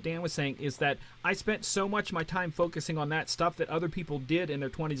back to what Dan was saying, is that I spent so much of my time focusing on that stuff that other people did in their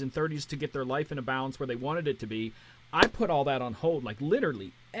 20s and 30s to get their life in a balance where they wanted it to be. I put all that on hold, like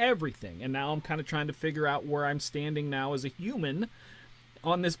literally everything. And now I'm kind of trying to figure out where I'm standing now as a human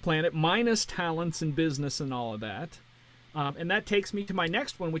on this planet, minus talents and business and all of that. And that takes me to my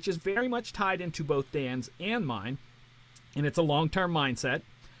next one, which is very much tied into both Dan's and mine. And it's a long-term mindset.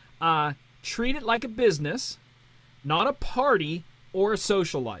 Treat it like a business, not a party or a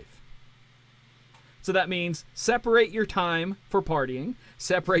social life. So that means separate your time for partying,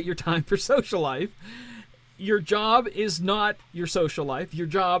 separate your time for social life. Your job is not your social life. Your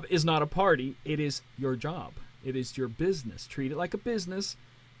job is not a party. It is your job. It is your business. Treat it like a business,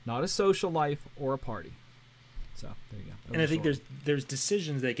 not a social life or a party. So there you go. And I think there's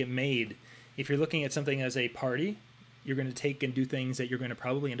decisions that get made. If you're looking at something as a party, you're going to take and do things that you're going to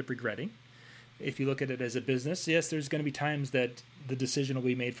probably end up regretting. If you look at it as a business, yes, there's going to be times that the decision will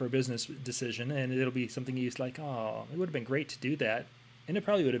be made for a business decision, and it'll be something you like, oh, it would have been great to do that, and it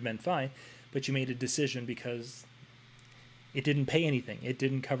probably would have been fine, but you made a decision because it didn't pay anything, it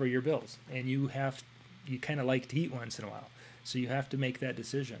didn't cover your bills, and you kind of like to eat once in a while, so you have to make that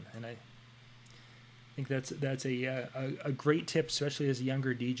decision. And I think that's a great tip, especially as a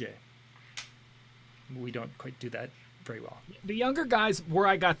younger DJ. We don't quite do that very well. The younger guys, where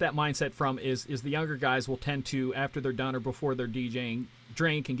I got that mindset from is the younger guys will tend to, after they're done or before they're DJing,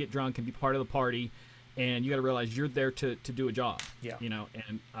 drink and get drunk and be part of the party, and you got to realize you're there to do a job. Yeah. You know,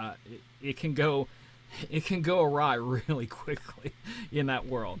 and it can go awry really quickly in that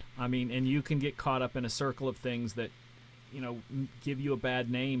world. I mean, and you can get caught up in a circle of things that, you know, give you a bad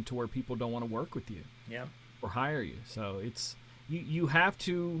name to where people don't want to work with you. Yeah. Or hire you. So it's you have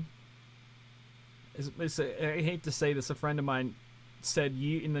to. I hate to say this. A friend of mine said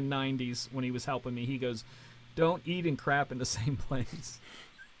in the 90s when he was helping me, he goes, "Don't eat and crap in the same place."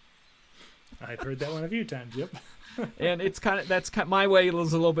 I've heard that one a few times. Yep. And that's my way is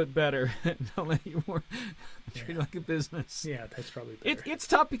a little bit better. Don't let you treat it like a business. Yeah, that's probably better. It's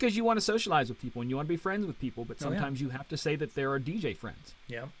tough because you want to socialize with people and you want to be friends with people, but sometimes you have to say that there are DJ friends.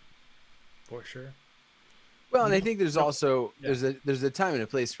 Yeah, for sure. Well, and I think there's also there's a time and a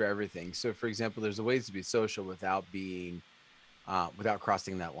place for everything. So, for example, there's a ways to be social without being without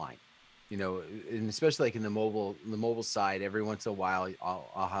crossing that line. You know, and especially like in the mobile side, every once in a while,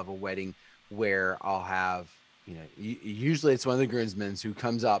 I'll have a wedding where I'll have, you know, usually it's one of the groomsmen who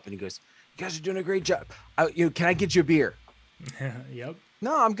comes up and he goes, "You guys are doing a great job. Can I get you a beer?" Yep.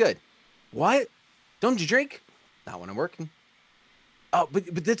 "No, I'm good." "What? Don't you drink?" "Not when I'm working." "Oh, but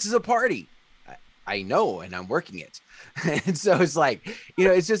this is a party." "I know, and I'm working it." And so it's like, you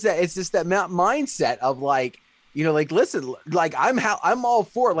know, it's just that mindset of like, you know, like, listen, like I'm all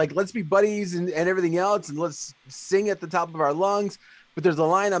for it. Like, let's be buddies and everything else, and let's sing at the top of our lungs. But there's a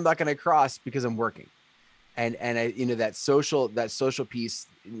line I'm not going to cross because I'm working, and I, you know, that social piece,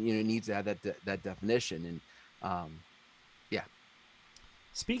 you know, needs to have that definition. And yeah.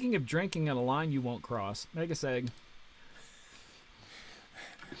 Speaking of drinking at a line you won't cross, Megas Egg.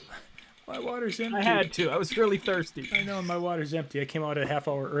 My water's empty. I had to. I was really thirsty. I know, my water's empty. I came out a half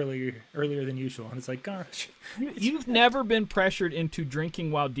hour earlier than usual, and it's like, gosh. You've never been pressured into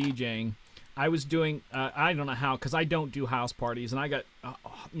drinking while DJing. I was doing, I don't know how, because I don't do house parties, and I got,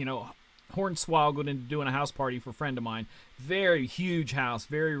 you know, hornswoggled into doing a house party for a friend of mine. Very huge house,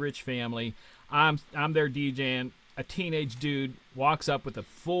 very rich family. I'm there DJing. A teenage dude walks up with a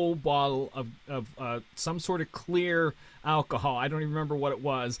full bottle of some sort of clear alcohol. I don't even remember what it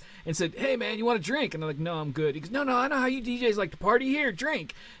was, and said, "Hey man, you want a drink?" And I'm like, "No, I'm good." He goes, "No, I know how you DJs like to party. Here,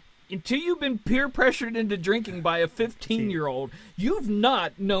 drink." Until you've been peer pressured into drinking by a 15-year-old, you've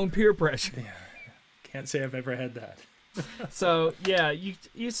not known peer pressure. Yeah, can't say I've ever had that. So yeah,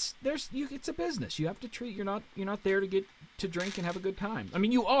 it's a business. You have to treat. You're not there to drink and have a good time. I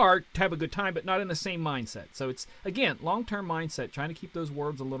mean, you are to have a good time, but not in the same mindset. So it's, again, long-term mindset, trying to keep those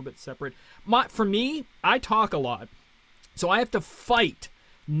words a little bit separate. For me, I talk a lot, so I have to fight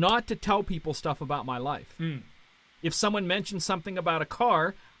not to tell people stuff about my life. If someone mentions something about a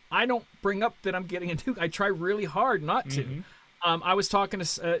car, I don't bring up that I'm getting into. I try really hard not to. I was talking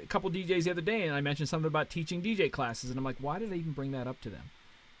to a couple DJs the other day, and I mentioned something about teaching DJ classes, and I'm like, why did I even bring that up to them?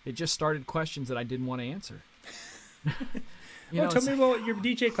 It just started questions that I didn't want to answer. Tell me about your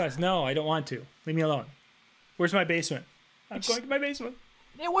DJ class. No, I don't want to. Leave me alone. Where's my basement? I'm going to my basement.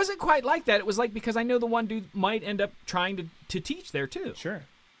 It wasn't quite like that. It was like, because I know the one dude might end up trying to teach there too. Sure.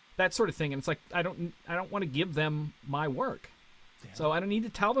 That sort of thing. And it's like, I don't want to give them my work. Yeah. So I don't need to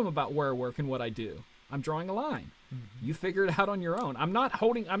tell them about where I work and what I do. I'm drawing a line. You figure it out on your own. I'm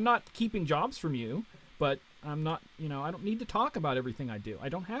not keeping jobs from you, but I'm not, I don't need to talk about everything I do. I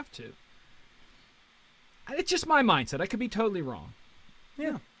don't have to. It's just my mindset. I could be totally wrong.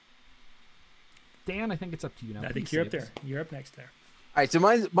 Yeah. Dan, I think it's up to you now. I think you're up there. You're up next there. All right, so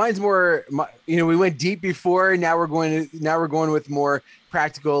mine's more. We went deep before. Now we're going with more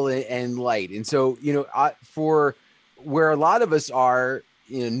practical and light. And so, for where a lot of us are,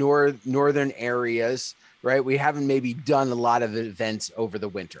 northern areas, right? We haven't maybe done a lot of events over the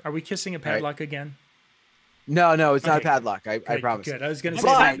winter. Are we kissing a padlock again? No, it's not a padlock. I promise. Good. I was going to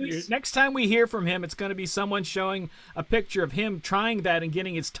say next time we hear from him, it's going to be someone showing a picture of him trying that and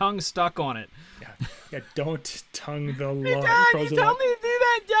getting his tongue stuck on it. Yeah, don't tongue the lung. Don, you told me to do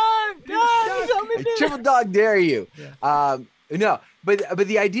that, Don. You told me to do Triple dog dare you. Yeah. No, but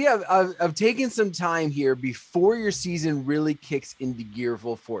the idea of taking some time here before your season really kicks into gear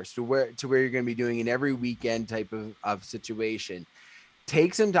full force to where you're going to be doing an every weekend type of situation.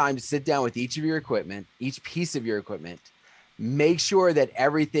 Take some time to sit down with each of your equipment, each piece of your equipment, make sure that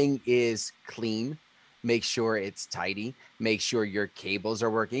everything is clean, make sure it's tidy, make sure your cables are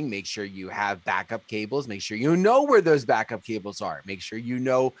working, make sure you have backup cables, make sure you know where those backup cables are, make sure you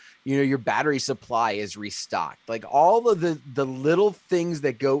know your battery supply is restocked. Like all of the little things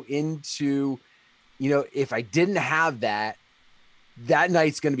that go into, if I didn't have that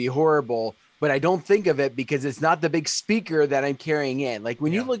night's going to be horrible. But I don't think of it because it's not the big speaker that I'm carrying in. Like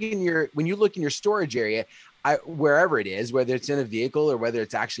when you look in your storage area, wherever it is, whether it's in a vehicle or whether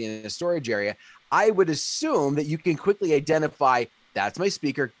it's actually in a storage area, I would assume that you can quickly identify that's my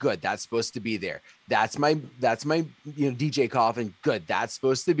speaker. Good. That's supposed to be there. That's my DJ coffin. Good. That's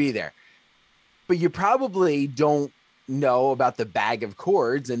supposed to be there. But you probably don't know about the bag of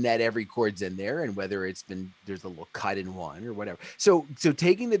cords and that every cord's in there and whether there's a little cut in one or whatever. So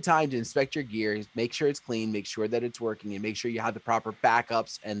taking the time to inspect your gear, make sure it's clean, make sure that it's working, and make sure you have the proper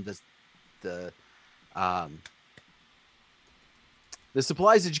backups and the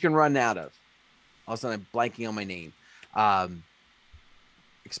supplies that you can run out of. Also, I'm blanking on my name.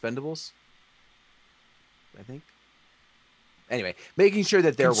 Expendables, I think. Anyway, making sure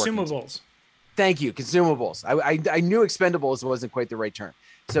that they're working. Consumables. Thank you. Consumables. I knew expendables wasn't quite the right term.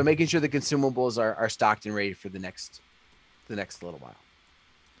 So making sure the consumables are stocked and ready for the next little while.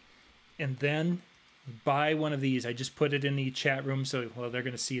 And then buy one of these. I just put it in the chat room. So, they're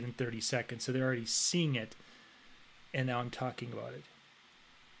going to see it in 30 seconds. So they're already seeing it. And now I'm talking about it.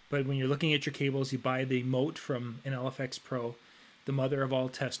 But when you're looking at your cables, you buy the Mote from NLFX Pro, the mother of all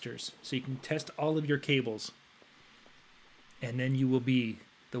testers. So you can test all of your cables. And then you will be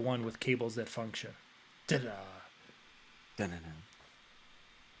the one with cables that function. Ta-da! Da-da-da.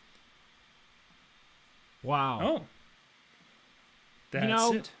 Wow. Oh.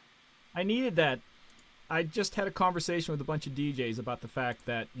 That's it. I needed that. I just had a conversation with a bunch of DJs about the fact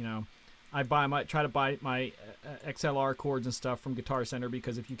that, I try to buy my XLR cords and stuff from Guitar Center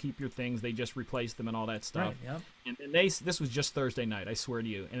because if you keep your things, they just replace them and all that stuff. Right, yeah. And this was just Thursday night, I swear to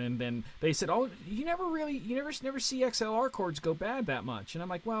you. And then they said, "Oh, you never see XLR cords go bad that much." And I'm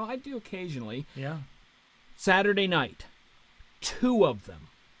like, "Well, I do occasionally." Yeah. Saturday night, 2 of them.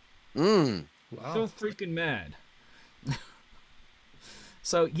 Wow. So freaking mad.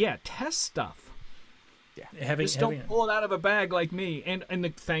 So yeah, test stuff. Yeah. Just don't pull it out of a bag like me.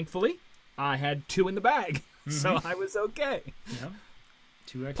 And thankfully, I had 2 in the bag, so I was okay. Yeah.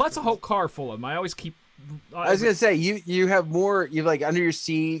 2 extra. Plus a whole car full of them. I always keep. I was gonna say you have more. You like under your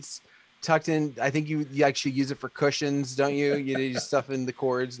seats, tucked in. I think you actually use it for cushions, don't you? You stuff in the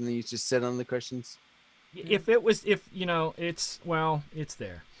cords and then you just sit on the cushions. It's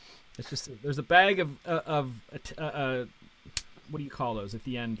there. It's just there's a bag of what do you call those at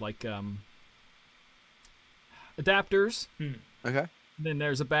the end, like adapters. Okay. Then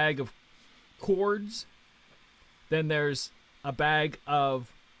there's a bag of cords. Then there's a bag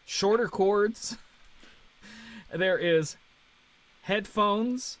of shorter cords. There is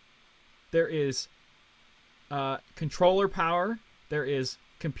headphones. There is controller power. There is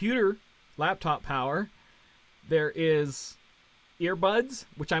computer, laptop power. There is earbuds,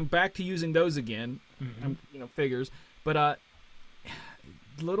 which I'm back to using those again. Figures. But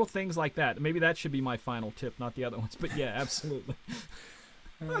little things like that. Maybe that should be my final tip, not the other ones. But yeah, absolutely.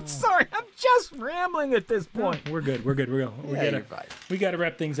 Sorry, I'm just rambling at this point. We're good. We're going. You're fine. We got to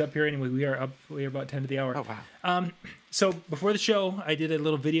wrap things up here anyway. We are about 10 to the hour. Oh wow. So before the show, I did a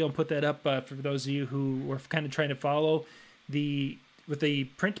little video and put that up for those of you who were kind of trying to follow with the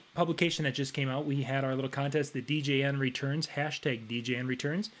print publication that just came out. We had our little contest, the DJN Returns, hashtag DJN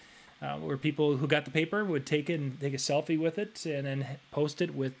Returns, where people who got the paper would take a selfie with it and then post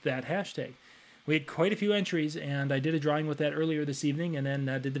it with that hashtag. We had quite a few entries, and I did a drawing with that earlier this evening and then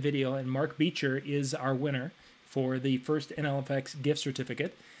did the video, and Mark Beecher is our winner for the first NLFX gift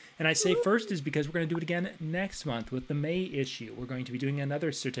certificate. And I say first is because we're going to do it again next month with the May issue. We're going to be doing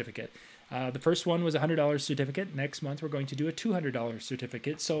another certificate. The first one was a $100 certificate. Next month, we're going to do a $200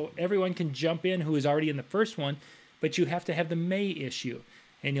 certificate. So everyone can jump in who is already in the first one, but you have to have the May issue.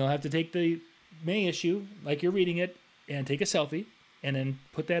 And you'll have to take the May issue, like you're reading it, and take a selfie, and then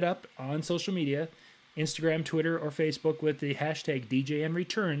put that up on social media, Instagram, Twitter, or Facebook with the hashtag DJN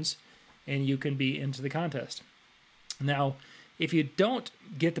Returns, and you can be into the contest. Now, if you don't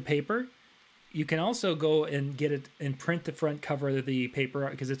get the paper, you can also go and get it and print the front cover of the paper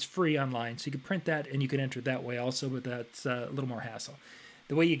because it's free online. So you can print that and you can enter it that way also, but that's a little more hassle.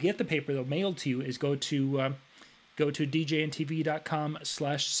 The way you get the paper, though, mailed to you is go to go to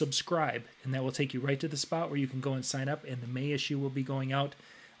djntv.com/subscribe, and that will take you right to the spot where you can go and sign up. And the May issue will be going out.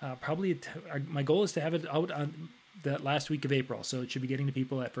 My goal is to have it out on that last week of April, so it should be getting to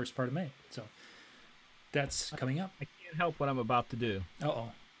people that first part of May. So that's coming up. I can't help what I'm about to do.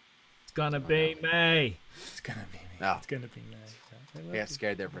 Uh-oh. It's gonna be May. It's gonna be May. Oh. It's gonna be May. I got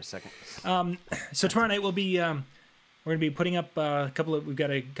scared there for a second. So tomorrow night we'll be we're gonna be putting up we've got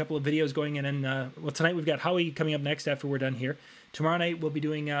a couple of videos going in, and well, tonight we've got Howie coming up next after we're done here. Tomorrow night we'll be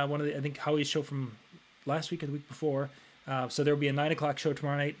doing one of I think Howie's show from last week or the week before. So there will be a 9 o'clock show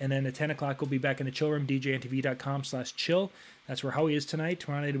tomorrow night, and then at 10 o'clock we'll be back in the chill room, djntv.com/chill. That's where Howie is tonight.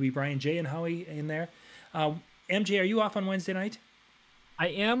 Tomorrow night will be Brian J and Howie in there. MJ, are you off on Wednesday night? I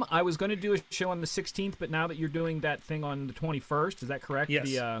am. I was going to do a show on the 16th, but now that you're doing that thing on the 21st, is that correct?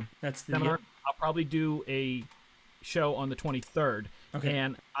 Yes. That's the seminar. I'll probably do a show on the 23rd. Okay.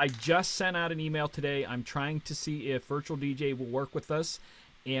 And I just sent out an email today. I'm trying to see if Virtual DJ will work with us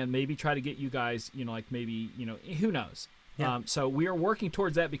and maybe try to get you guys, who knows? Yeah. So we are working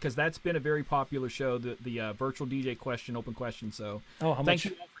towards that because that's been a very popular show, the Virtual DJ open question. So thank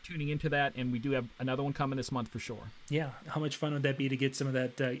you all for tuning into that, and we do have another one coming this month for sure. Yeah, how much fun would that be to get some of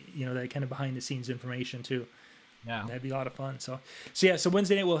that, that kind of behind the scenes information too? Yeah, that'd be a lot of fun. So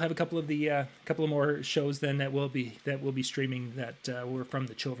Wednesday night we'll have a couple of more shows then that will be streaming that were from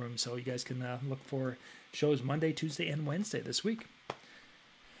the chill room. So you guys can look for shows Monday, Tuesday, and Wednesday this week.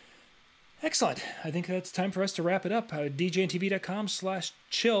 Excellent. I think that's time for us to wrap it up.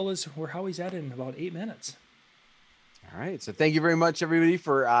 djntv.com/chill is where Howie's at in about 8 minutes. All right. So thank you very much, everybody,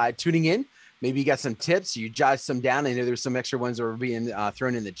 for tuning in. Maybe you got some tips. You jot some down. I know there's some extra ones that were being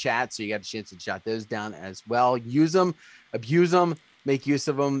thrown in the chat, so you got a chance to jot those down as well. Use them, abuse them, make use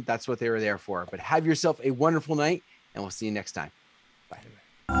of them. That's what they were there for. But have yourself a wonderful night, and we'll see you next time. Bye.